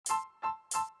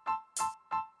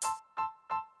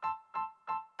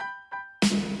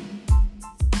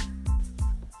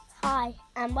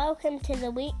and welcome to the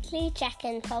weekly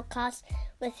check-in podcast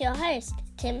with your host,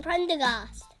 Tim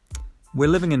Prendergast. We're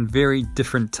living in very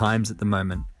different times at the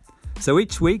moment. So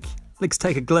each week, let's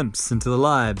take a glimpse into the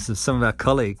lives of some of our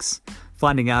colleagues,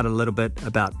 finding out a little bit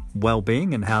about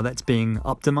well-being and how that's being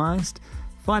optimized,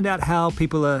 find out how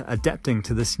people are adapting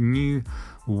to this new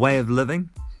way of living,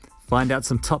 find out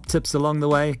some top tips along the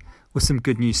way with some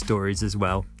good news stories as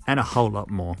well, and a whole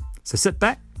lot more. So sit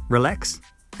back, relax,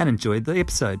 and enjoy the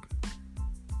episode.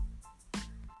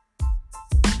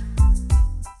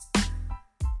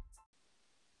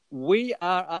 We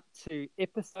are up to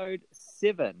episode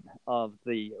 7 of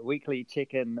the weekly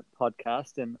check-in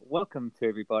podcast, and welcome to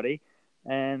everybody.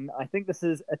 And I think this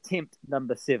is attempt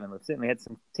number 7. We've certainly had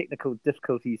some technical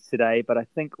difficulties today, but I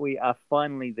think we are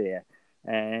finally there.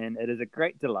 And it is a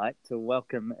great delight to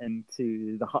welcome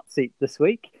into the hot seat this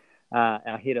week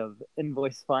our head of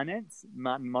invoice finance,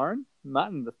 Martin Morrin.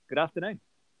 Martin, good afternoon.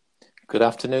 Good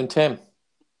afternoon, Tim.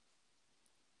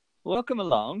 Welcome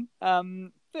along.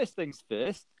 First things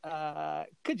first,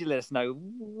 could you let us know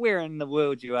where in the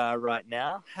world you are right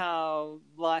now, how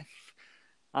life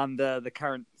under the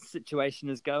current situation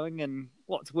is going, and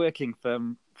what's working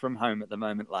from home at the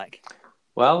moment like?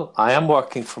 Well, I am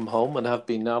working from home and have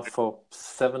been now for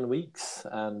 7 weeks,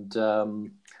 and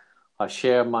I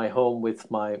share my home with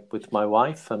my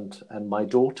wife and my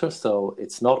daughter, so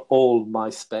it's not all my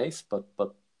space, but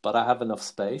I have enough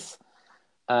space.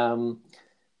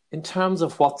 In terms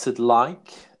of what's it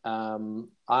like,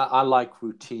 I like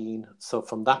routine. So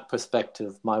from that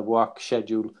perspective, my work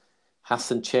schedule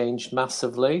hasn't changed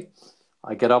massively.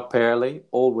 I get up early,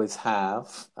 always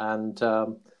have, and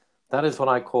that is what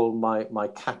I call my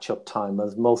catch-up time,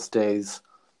 as most days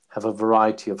have a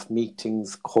variety of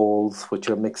meetings, calls, which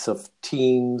are a mix of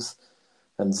Teams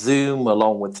and Zoom,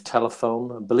 along with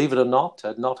telephone. And believe it or not,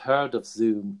 I'd not heard of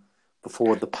Zoom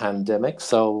before the pandemic,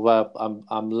 so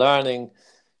I'm learning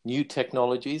new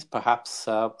technologies, perhaps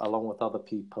along with other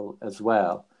people as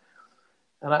well.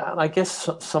 And I guess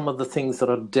some of the things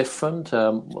that are different,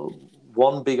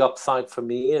 one big upside for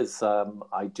me is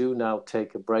I do now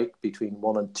take a break between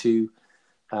 1 and 2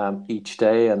 each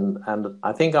day. And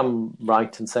I think I'm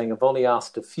right in saying I've only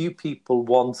asked a few people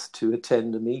once to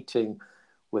attend a meeting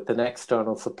with an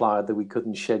external supplier that we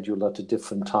couldn't schedule at a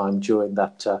different time during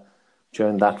that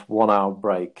 1 hour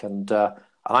break. And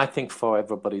I think for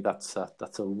everybody that's a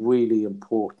really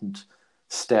important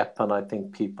step, and I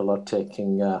think people are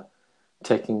taking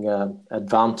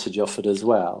advantage of it as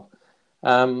well.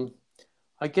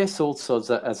 I guess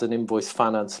also as an invoice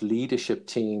finance leadership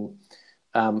team,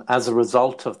 as a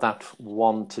result of that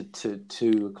 1 to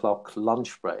 2 o'clock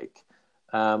lunch break,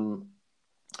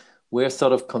 we're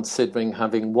sort of considering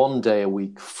having 1 day a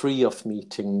week free of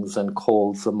meetings and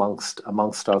calls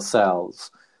amongst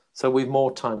ourselves. So we've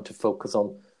more time to focus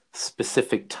on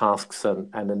specific tasks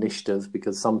and initiatives,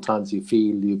 because sometimes you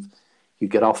feel you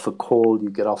get off a call, you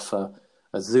get off a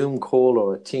Zoom call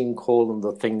or a team call, and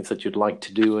the things that you'd like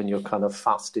to do, and you're kind of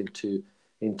fast into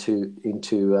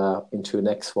a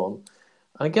next one.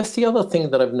 I guess the other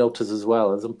thing that I've noticed as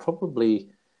well is I'm probably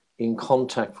in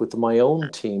contact with my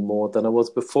own team more than I was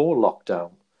before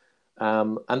lockdown.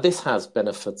 And this has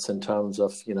benefits in terms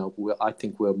of, I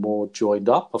think we're more joined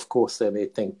up. Of course, they may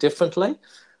think differently.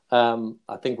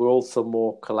 I think we're also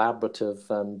more collaborative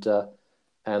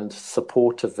and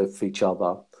supportive of each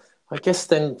other. I guess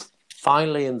then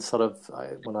finally,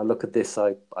 when I look at this,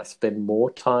 I spend more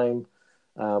time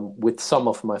with some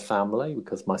of my family,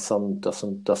 because my son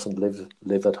doesn't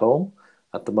live at home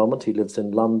at the moment. He lives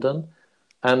in London.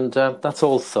 And that's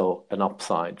also an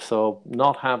upside. So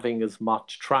not having as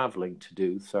much traveling to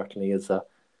do certainly is a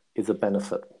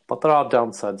benefit. But there are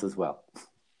downsides as well.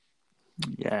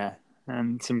 Yeah,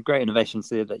 and some great innovations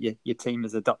there that your team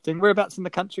is adopting. Whereabouts in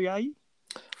the country are you?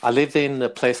 I live in a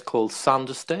place called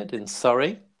Sanderstead in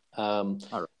Surrey.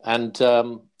 Right. And,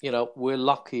 we're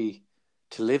lucky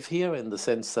to live here in the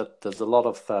sense that there's a lot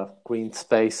of green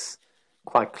space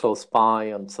quite close by,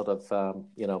 and sort of,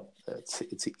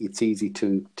 it's easy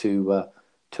to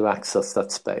access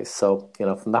that space. So,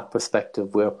 from that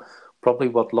perspective, we're probably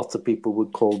what lots of people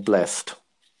would call blessed.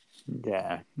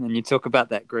 Yeah, and you talk about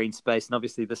that green space, and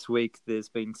obviously this week there's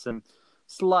been some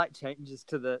slight changes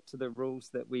to the rules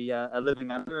that we are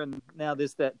living under, and now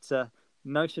there's that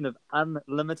notion of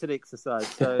unlimited exercise.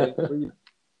 So we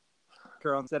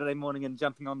are on Saturday morning and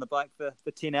jumping on the bike for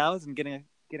 10 hours and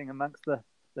getting amongst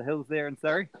the hills there in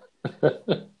Surrey.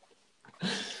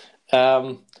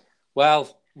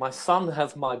 Well, my son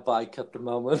has my bike at the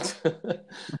moment,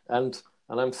 and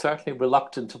I'm certainly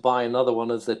reluctant to buy another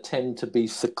one, as they tend to be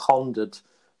seconded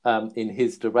in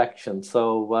his direction.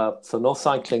 So no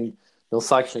cycling No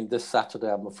cycling this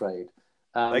Saturday, I'm afraid.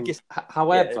 I guess, yeah.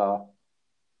 However,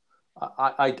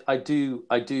 I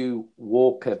do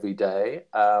walk every day,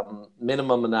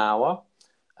 minimum an hour,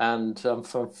 and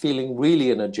if I'm feeling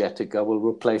really energetic, I will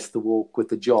replace the walk with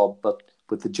the jog, but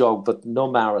no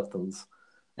marathons.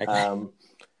 Okay.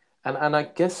 And I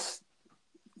guess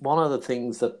one of the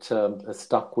things that has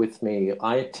stuck with me,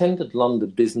 I attended London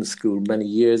Business School many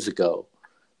years ago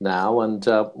now, and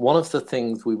one of the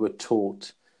things we were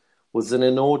taught was that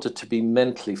in order to be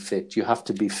mentally fit, you have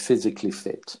to be physically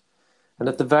fit. And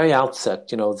at the very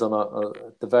outset,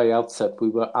 at the very outset, we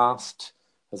were asked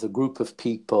as a group of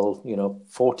people,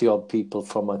 40 odd people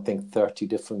from, I think, 30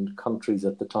 different countries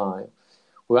at the time,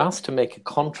 we were asked to make a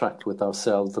contract with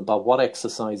ourselves about what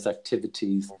exercise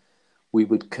activities we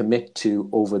would commit to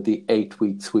over the 8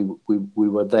 weeks we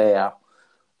were there.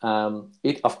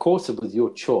 Of course, it was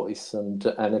your choice, and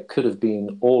it could have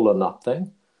been all or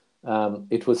nothing.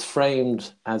 It was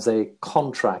framed as a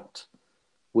contract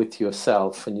with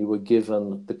yourself, and you were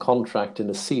given the contract in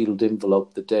a sealed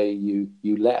envelope the day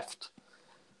you left.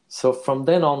 So from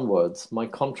then onwards, my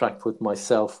contract with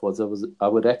myself was I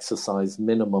would exercise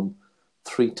minimum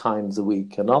 3 times a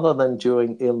week, and other than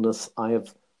during illness,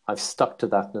 I've stuck to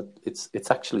that, and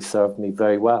it's actually served me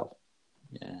very well.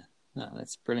 Yeah, no,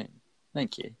 that's brilliant.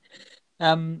 Thank you.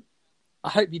 I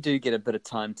hope you do get a bit of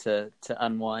time to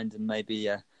unwind and maybe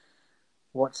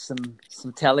watch some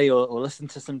telly or listen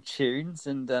to some tunes.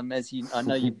 And I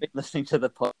know you've been listening to the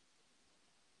podcast,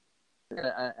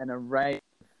 an array of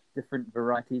different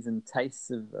varieties and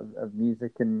tastes of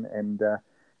music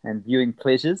and viewing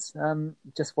pleasures.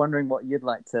 Just wondering what you'd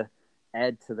like to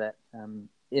add to that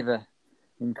ever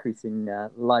increasing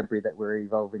library that we're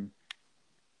evolving.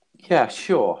 Yeah,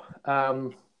 sure.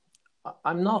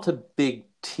 I'm not a big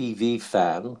TV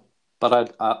fan,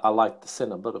 but I like the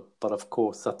cinema. But of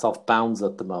course, that's off bounds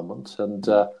at the moment. And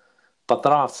but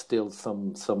there are still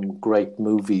some great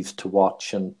movies to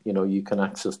watch, and you can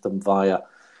access them via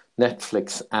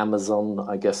Netflix, Amazon.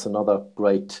 I guess another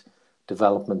great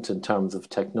development in terms of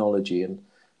technology. And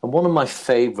one of my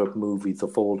favorite movies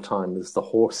of all time is The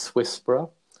Horse Whisperer.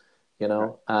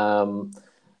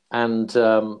 And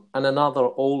another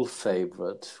old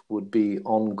favorite would be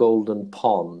On Golden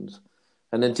Pond.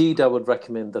 And indeed, I would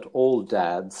recommend that all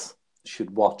dads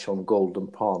should watch On Golden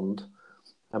Pond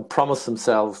and promise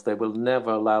themselves they will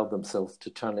never allow themselves to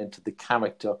turn into the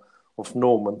character of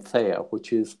Norman Thayer,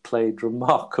 which is played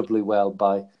remarkably well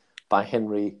by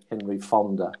Henry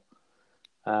Fonda.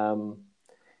 In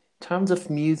terms of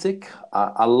music,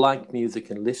 I like music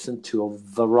and listen to a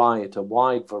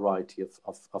wide variety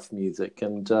of music.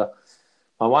 And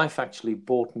my wife actually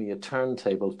bought me a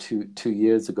turntable two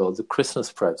years ago as a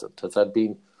Christmas present, as I'd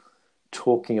been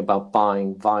talking about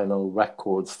buying vinyl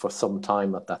records for some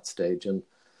time at that stage. And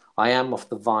I am of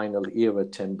the vinyl era,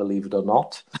 Tim, believe it or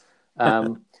not.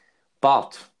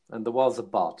 But, and there was a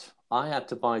but, I had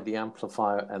to buy the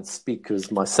amplifier and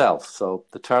speakers myself. So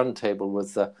the turntable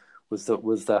was the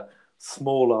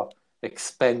smaller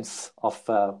expense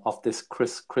of this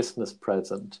Christmas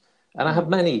present. And I have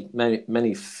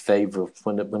many favorites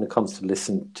when it comes to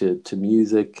listening to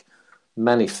music.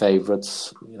 Many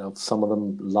favorites, some of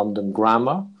them London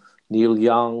Grammar, Neil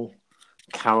Young,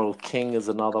 Carole King is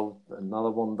another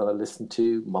one that I listen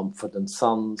to, Mumford and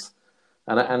Sons,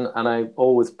 and I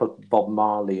always put Bob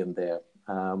Marley in there.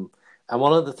 And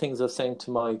one of the things I was saying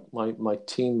to my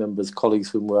team members, colleagues,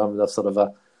 who were having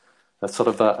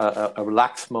a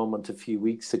relaxed moment a few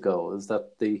weeks ago, is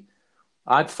that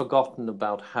I'd forgotten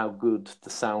about how good the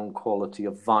sound quality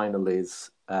of vinyl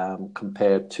is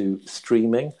compared to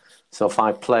streaming. So if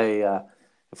I play a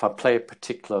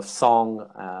particular song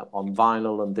on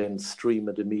vinyl and then stream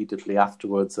it immediately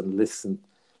afterwards and listen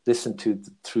to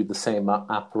through the same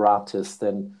apparatus,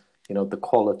 then the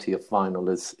quality of vinyl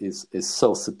is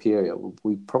so superior.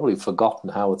 We've probably forgotten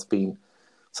how it's been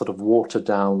sort of watered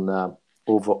down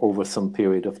over some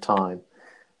period of time.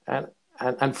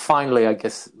 And finally, I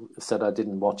guess said I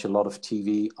didn't watch a lot of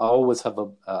TV. I always have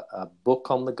a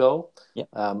book on the go. Yep.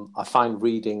 I find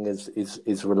reading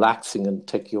is relaxing and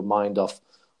take your mind off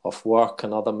work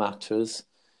and other matters.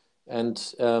 And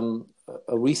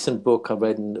a recent book I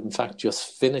read, and in fact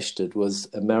just finished it, was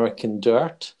American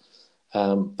Dirt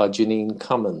by Janine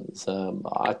Cummins.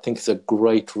 I think it's a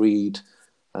great read,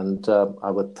 and I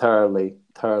would thoroughly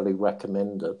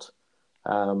recommend it.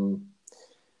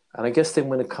 And I guess then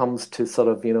when it comes to sort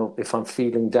of, if I'm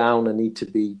feeling down and need to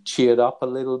be cheered up a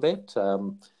little bit,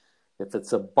 if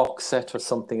it's a box set or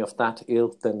something of that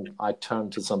ilk, then I turn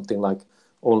to something like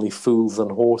Only Fools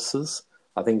and Horses.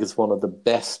 I think it's one of the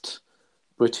best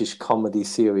British comedy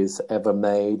series ever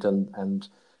made, and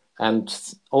And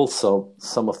also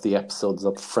some of the episodes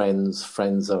of Friends.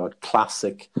 Friends are a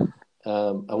classic.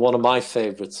 And one of my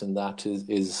favorites in that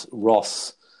is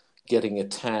Ross getting a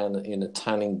tan in a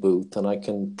tanning booth. And I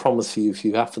can promise you, if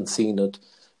you haven't seen it,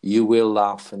 you will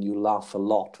laugh, and you laugh a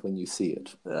lot when you see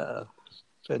it.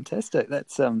 Fantastic.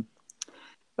 That's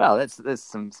well, there's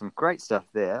some great stuff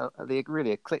there. The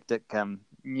really eclectic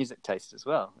music taste as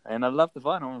well. And I love the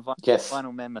vinyl. I'm a Yes.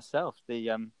 vinyl man myself.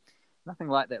 The nothing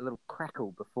like that little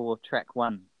crackle before track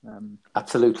one.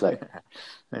 Absolutely.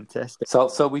 Fantastic.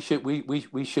 So we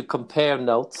should compare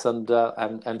notes and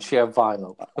share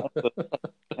vinyl.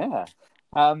 Yeah.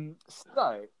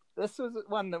 So this was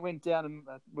one that went down, and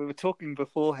we were talking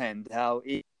beforehand how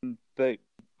Ian Boot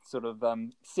sort of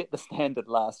set the standard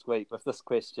last week with this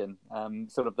question,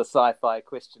 sort of the sci-fi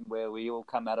question where we all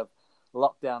come out of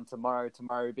lockdown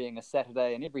tomorrow being a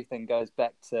Saturday, and everything goes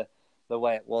back to the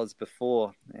way it was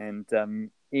before. And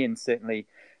Ian certainly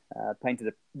painted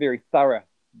a very thorough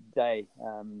day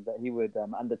that he would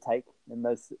undertake in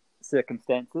those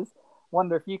circumstances.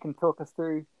 Wonder if you can talk us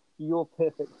through your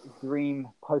perfect dream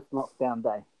post-lockdown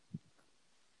day.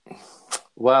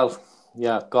 Well,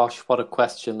 yeah, gosh, what a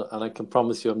question. And I can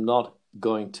promise you I'm not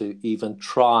going to even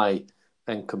try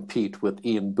and compete with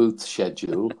Ian Booth's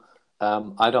schedule.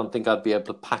 I don't think I'd be able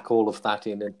to pack all of that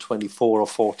in 24 or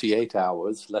 48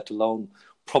 hours, let alone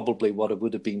probably what it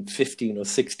would have been 15 or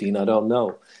 16, I don't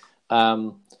know.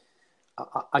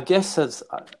 I guess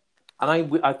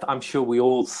I'm sure we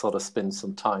all sort of spend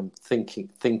some time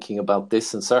thinking about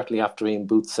this, and certainly after Ian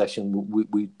Booth's session,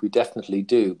 we definitely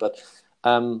do. But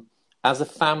as a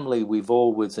family, we've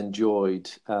always enjoyed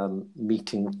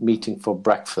meeting for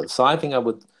breakfast. So I think I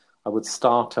would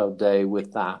start our day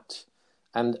with that.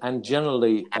 And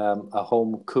generally, a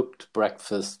home cooked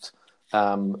breakfast,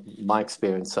 my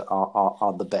experience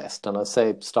are the best. And I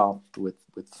say start with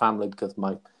family because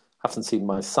I haven't seen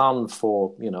my son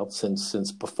for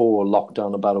since before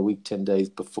lockdown, about a week, 10 days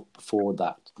before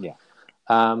that. Yeah.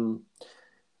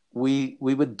 We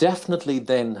would definitely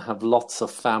then have lots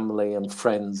of family and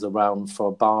friends around for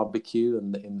a barbecue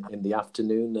in the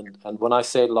afternoon. And when I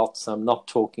say lots, I'm not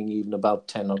talking even about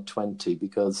 10 or 20,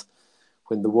 because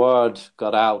when the word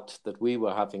got out that we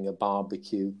were having a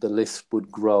barbecue, the list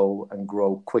would grow and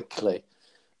grow quickly.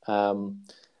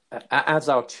 As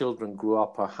our children grew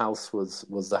up, our house was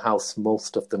the house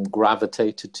most of them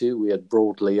gravitated to. We had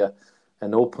broadly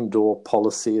an open door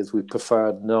policy, as we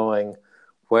preferred knowing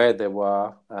where they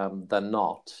were than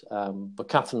not. But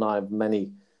Catherine and I have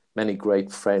many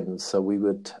great friends, so we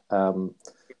would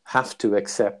have to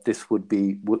accept this would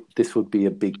be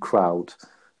a big crowd.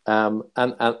 And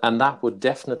that would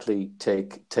definitely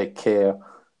take care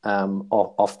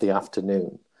of the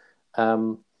afternoon.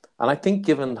 And I think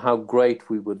given how great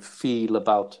we would feel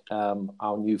about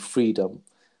our new freedom,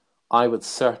 I would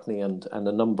certainly, and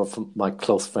a number of my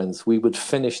close friends, we would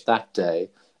finish that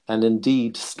day and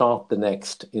indeed start the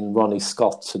next in Ronnie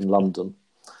Scott's in London.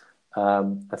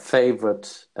 A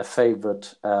favourite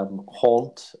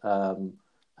haunt,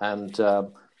 and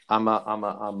I'm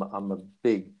a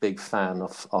big fan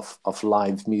of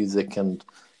live music and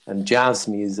jazz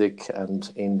music,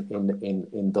 and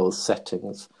in those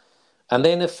settings. And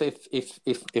then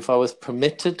if I was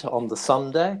permitted on the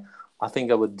Sunday, I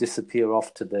think I would disappear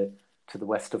off to the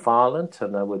west of Ireland,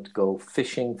 and I would go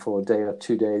fishing for a day or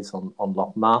 2 days on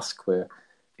Loch Mask, where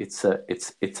it's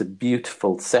a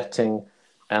beautiful setting,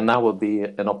 and that would be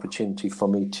an opportunity for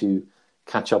me to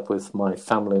catch up with my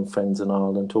family and friends in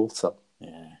Ireland also.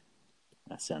 Yeah,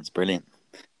 that sounds brilliant.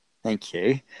 Thank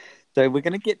you. So we're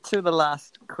going to get to the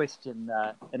last question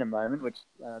in a moment, which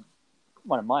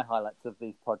one of my highlights of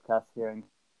these podcasts, hearing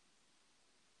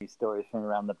stories from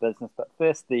around the business. But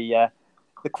first, the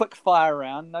quick fire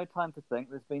round. No time to think.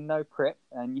 There's been no prep,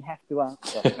 and you have to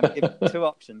answer. I'm going to give you two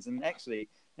options. And actually,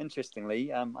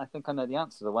 interestingly, I think I know the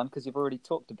answer to the one because you've already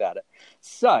talked about it.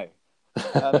 So,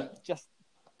 just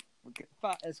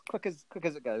as quick as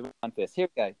it goes. One first. Here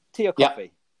we go. Tea or coffee? Yeah.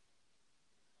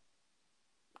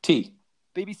 Tea.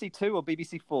 BBC 2 or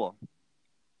BBC 4?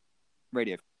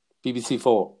 Radio. BBC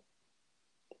 4.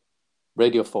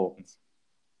 Radio 4.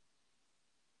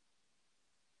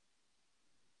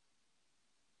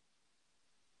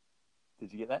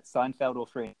 Did you get that? Seinfeld or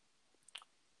Friends?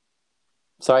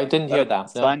 Sorry, I didn't hear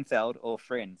that. No. Seinfeld or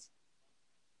Friends?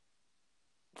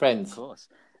 Friends. Of course.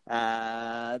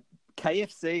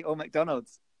 KFC or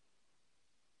McDonald's?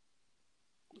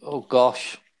 Oh,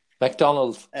 gosh.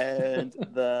 McDonald's. And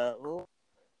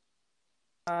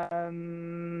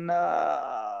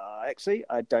actually,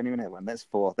 I don't even have one. That's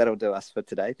 4. That'll do us for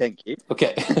today. Thank you.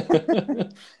 Okay.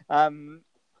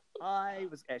 I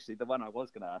was actually the one I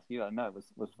was going to ask you. I know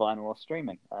was vinyl or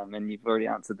streaming, and you've already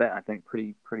answered that. I think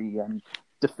pretty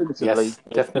definitively. Yes,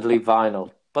 definitely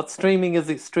vinyl. But streaming is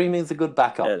a good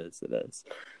backup. It is.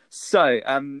 So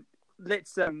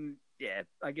let's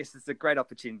I guess it's a great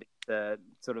opportunity to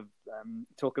sort of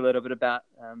talk a little bit about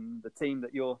the team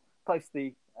that you're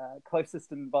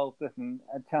closest involved with, and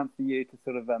a chance for you to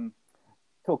sort of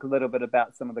talk a little bit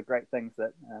about some of the great things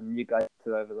that you guys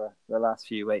do over the last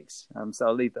few weeks. So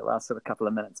I'll leave the last sort of couple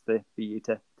of minutes for you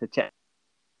to chat,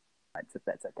 if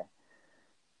that's okay.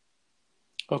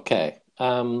 Okay.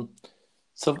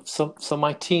 So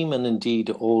my team, and indeed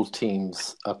all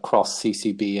teams across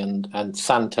CCB and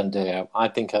Santander, I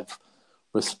think have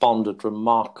responded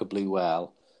remarkably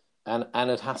well. And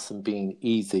it hasn't been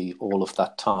easy all of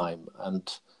that time. And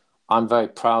I'm very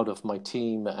proud of my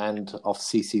team and of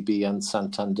CCB and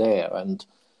Santander. And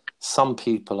some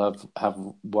people have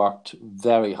worked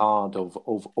very hard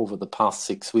over the past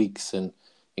 6 weeks, and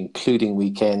including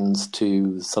weekends,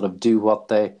 to sort of do what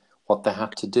they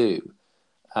had to do.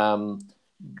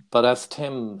 But as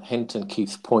Tim Hinton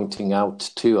keeps pointing out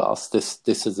to us,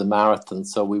 this is a marathon,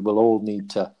 so we will all need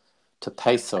to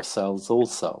pace ourselves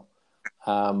also.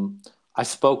 I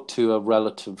spoke to a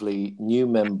relatively new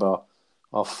member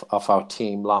of our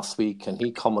team last week, and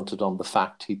he commented on the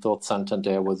fact he thought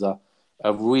Santander was a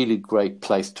really great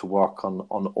place to work on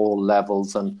all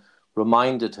levels, and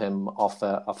reminded him of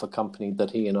a company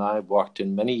that he and I worked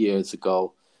in many years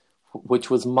ago, which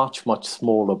was much, much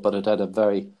smaller, but it had a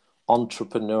very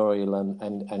entrepreneurial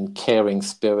and caring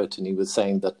spirit. And he was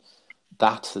saying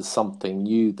that is something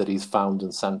new that he's found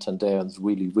in Santander, and is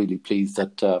really, really pleased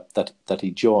that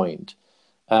he joined.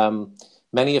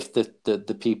 Many of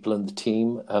the people in the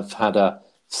team have had a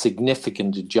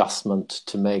significant adjustment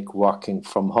to make working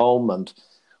from home, and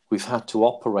we've had to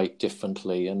operate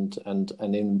differently. And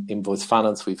in Invoice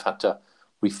Finance, we've had to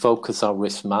refocus our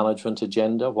risk management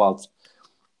agenda, whilst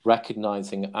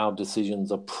recognizing our decisions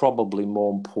are probably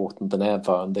more important than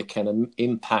ever, and they can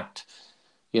impact,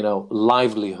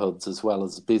 livelihoods as well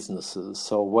as businesses.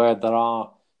 So where there are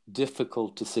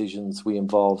difficult decisions, we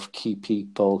involve key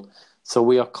people. So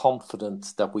we are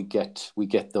confident that we get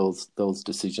those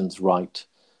decisions right.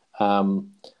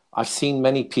 I've seen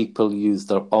many people use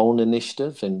their own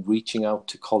initiative in reaching out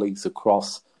to colleagues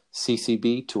across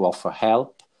CCB to offer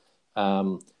help.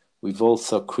 We've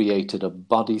also created a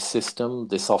buddy system.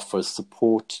 This offers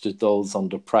support to those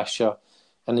under pressure,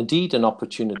 and indeed an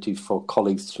opportunity for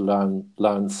colleagues to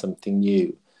learn something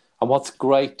new. And what's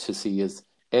great to see is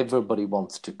everybody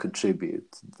wants to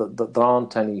contribute. There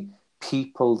aren't any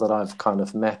people that I've kind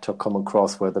of met or come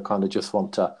across where they kind of just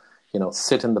want to,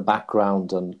 sit in the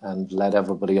background and let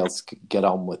everybody else get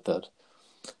on with it.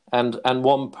 And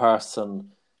one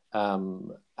person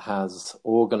has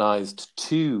organised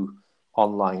 2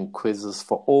 online quizzes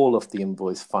for all of the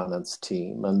Invoice Finance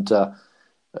team, and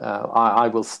I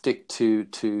will stick to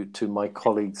my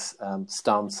colleagues'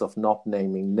 stance of not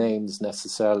naming names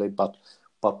necessarily, but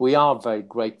we are very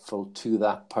grateful to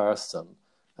that person.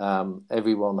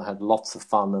 Everyone had lots of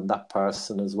fun, and that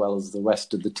person, as well as the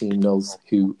rest of the team, knows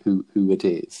who it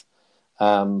is.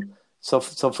 So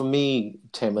for me,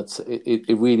 Tim, it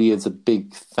really is a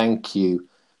big thank you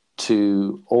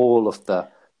to all of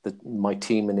my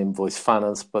team in Invoice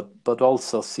Finance, but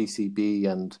also CCB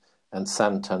and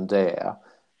Santander.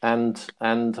 And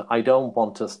I don't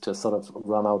want us to sort of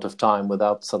run out of time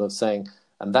without sort of saying,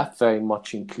 and that very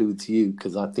much includes you,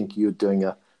 because I think you're doing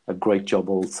a great job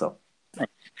also.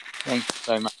 Thanks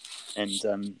so much.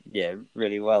 And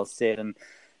really well said. And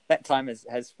that time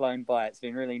has flown by. It's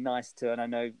been really nice to, and I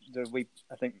know that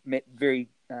I think met very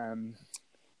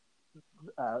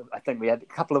I think we had a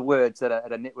couple of words at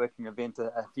a networking event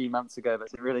a few months ago, but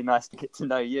it's been really nice to get to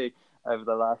know you over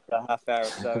the last half hour or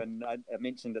so. And I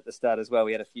mentioned at the start as well,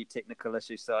 we had a few technical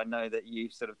issues, so I know that you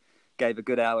sort of gave a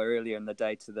good hour earlier in the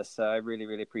day to this. So I really,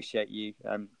 really appreciate you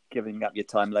giving up your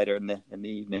time later in the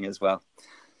evening as well.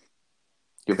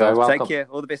 You're very welcome. Take care.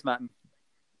 All the best, Martin.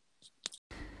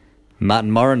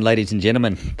 Martin Morrin, ladies and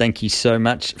gentlemen, thank you so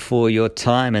much for your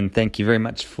time, and thank you very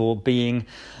much for being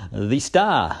the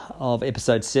star of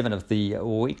episode 7 of the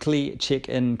weekly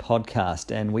check-in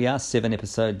podcast. And we are 7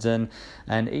 episodes in,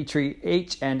 and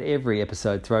each and every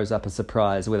episode throws up a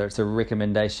surprise, whether it's a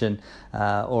recommendation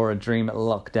or a dream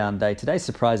lockdown day. Today's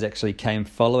surprise actually came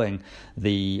following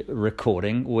the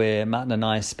recording, where Martin and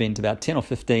I spent about 10 or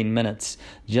 15 minutes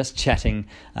just chatting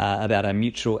about our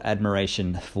mutual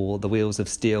admiration for the Wheels of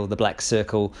Steel, the Black Black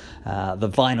Circle, the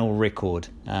vinyl record.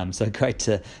 So great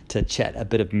to chat a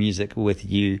bit of music with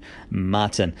you,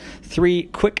 Martin. 3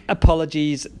 quick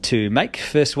apologies to make.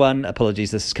 First one,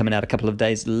 apologies, this is coming out a couple of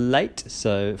days late,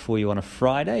 so for you on a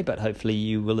Friday, but hopefully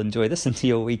you will enjoy this into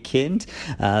your weekend.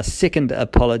 Second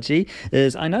apology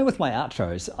is, I know with my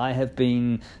outros, I have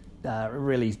been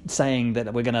really saying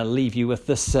that we're going to leave you with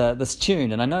this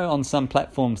tune, and I know on some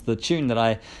platforms the tune that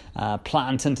I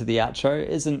plant into the outro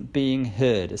isn't being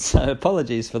heard, so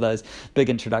apologies for those big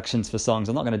introductions for songs.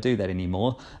 I'm not going to do that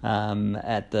anymore,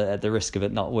 at the risk of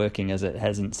it not working as it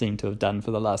hasn't seemed to have done for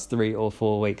the last 3 or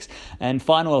 4 weeks. And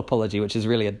final apology, which is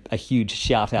really a huge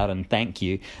shout out and thank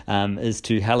you, is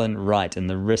to Helen Wright and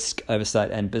the Risk Oversight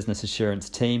and Business Assurance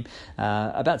team.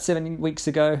 About 7 weeks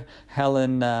ago,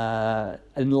 Helen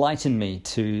enlightened me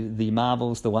to the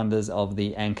marvels, the wonders of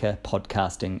the Anchor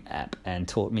podcasting app and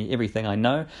taught me everything I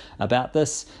know about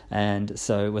this. And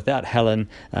so without Helen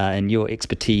and your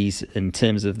expertise in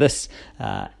terms of this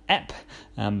app,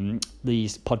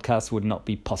 these podcasts would not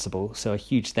be possible. So a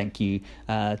huge thank you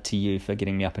to you for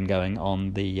getting me up and going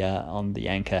on the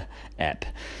Anchor app.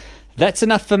 That's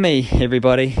enough for me,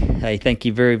 everybody. Hey, thank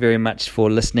you very, very much for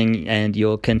listening and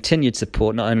your continued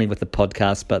support, not only with the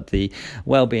podcast, but the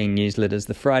wellbeing newsletters,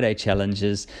 the Friday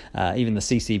challenges, even the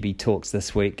CCB talks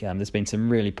this week. There's been some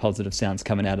really positive sounds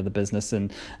coming out of the business,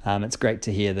 and it's great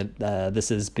to hear that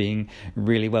this is being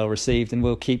really well received, and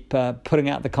we'll keep putting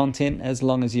out the content as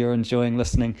long as you're enjoying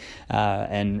listening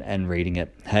and reading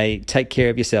it. Hey, take care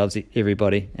of yourselves,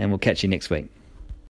 everybody, and we'll catch you next week.